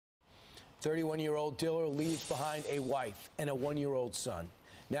31-year-old Diller leaves behind a wife and a 1-year-old son.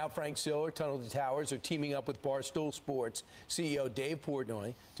 Now Frank Diller, Tunnel to Towers, are teaming up with Barstool Sports CEO Dave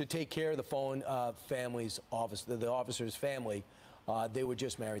Portnoy to take care of the fallen the officer's family. They were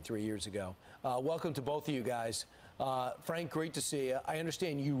just married 3 years ago. Welcome to both of you guys. Frank, great to see you. I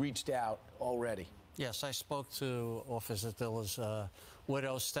understand you reached out already. Yes, I spoke to Officer Diller's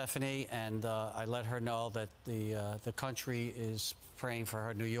widow, Stephanie, and I let her know that the country is praying for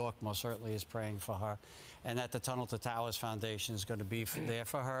her. New York most certainly is praying for her, and that the Tunnel to Towers Foundation is going to be there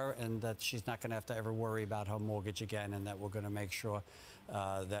for her, and that she's not going to have to ever worry about her mortgage again, and that we're going to make sure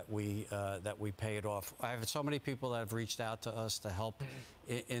that we pay it off. I have so many people that have reached out to us to help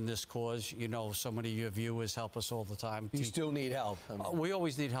in this cause. You know, so many of your viewers help us all the time. You still need help. We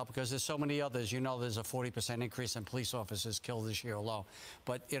always need help because there's so many others. You know, there's a 40% increase in police officers killed this year alone.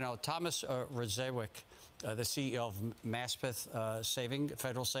 But, you know, Thomas Radzewick, the CEO of Maspeth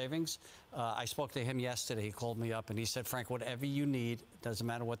Federal Savings, I spoke to him yesterday. He called me up and he said, Frank, whatever you need, doesn't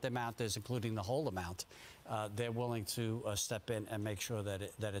matter what the amount is, including the whole amount, they're willing to step in and make sure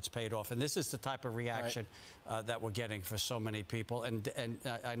that it's paid off. And this is the type of reaction that we're getting for so many people. And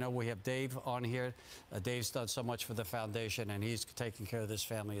I know we have Dave on here. Dave's done so much for the foundation, and he's taking care of this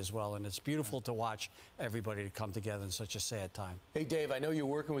family as well. And it's beautiful to watch everybody to come together in such a sad time. Hey, Dave, I know you're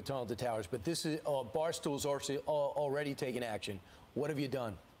working with Tunnel to Towers, but this is Barstool's already taken action. What have you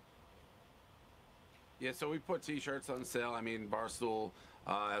done? Yeah, so we put T-shirts on sale. I mean, Barstool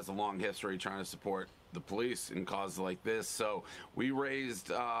has a long history trying to support the police in causes like this. So we raised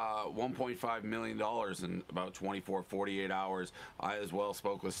 $1.5 million in about 24, 48 hours. I as well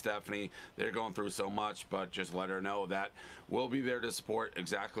spoke with Stephanie. They're going through so much, but just let her know that we'll be there to support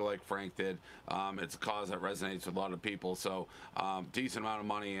exactly like Frank did. It's a cause that resonates with a lot of people. So decent amount of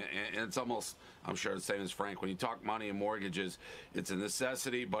money, and it's almost, I'm sure, the same as Frank. When you talk money and mortgages, it's a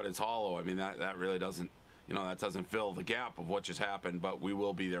necessity, but it's hollow. I mean, that really doesn't, you know, that doesn't fill the gap of what just happened, but we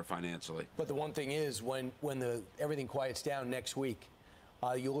will be there financially. But the one thing is, when everything quiets down next week,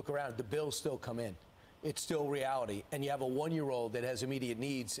 you look around, the bills still come in. It's still reality. And you have a 1-year-old that has immediate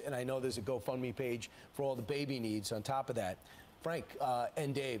needs, and I know there's a GoFundMe page for all the baby needs on top of that. Frank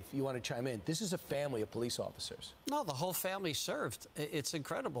and Dave, you want to chime in? This is a family of police officers. No, the whole family served. It's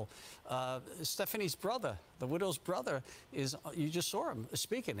incredible. Stephanie's brother, the widow's brother, you just saw him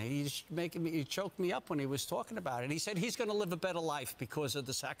speaking. He choked me up when he was talking about it. He said he's going to live a better life because of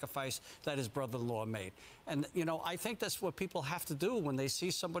the sacrifice that his brother-in-law made. And, you know, I think that's what people have to do when they see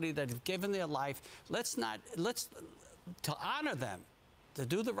somebody that has given their life. To honor them, to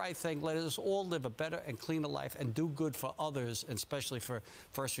do the right thing, let us all live a better and cleaner life and do good for others, and especially for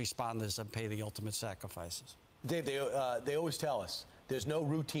first responders that pay the ultimate sacrifices. Dave, they always tell us there's no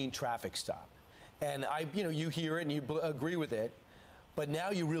routine traffic stop. And you hear it and you agree with it, but now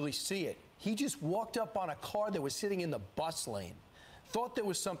you really see it. He just walked up on a car that was sitting in the bus lane, thought there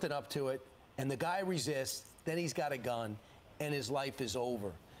was something up to it, and the guy resists, then he's got a gun, and his life is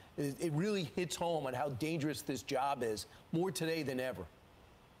over. It really hits home on how dangerous this job is, more today than ever.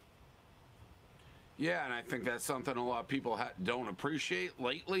 Yeah, and I think that's something a lot of people don't appreciate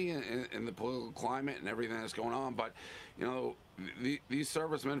lately in the political climate and everything that's going on. But, you know, these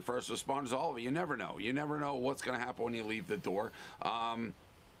servicemen, first responders, all of it, you never know. You never know what's going to happen when you leave the door. And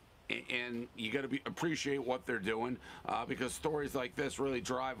you got to appreciate what they're doing because stories like this really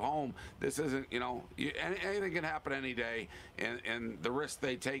drive home. This isn't, you know, anything can happen any day, and the risk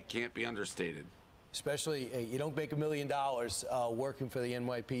they take can't be understated. Especially, you don't make $1 million working for the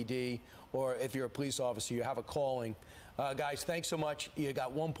NYPD, or if you're a police officer, you have a calling. Guys, thanks so much. You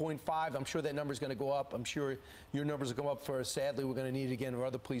got 1.5. I'm sure that number's going to go up. I'm sure your numbers will go up for, sadly, we're going to need it again for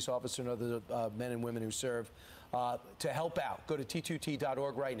other police officers and other men and women who serve. To help out, go to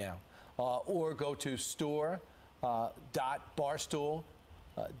t2t.org right now, or go to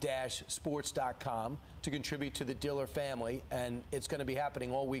store.barstool-sports.com to contribute to the Diller family, and it's going to be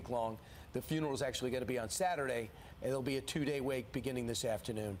happening all week long. The funeral is actually going to be on Saturday, and it'll be a 2-day wake beginning this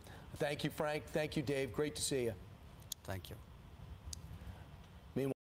afternoon. Thank you, Frank. Thank you, Dave. Great to see you. Thank you.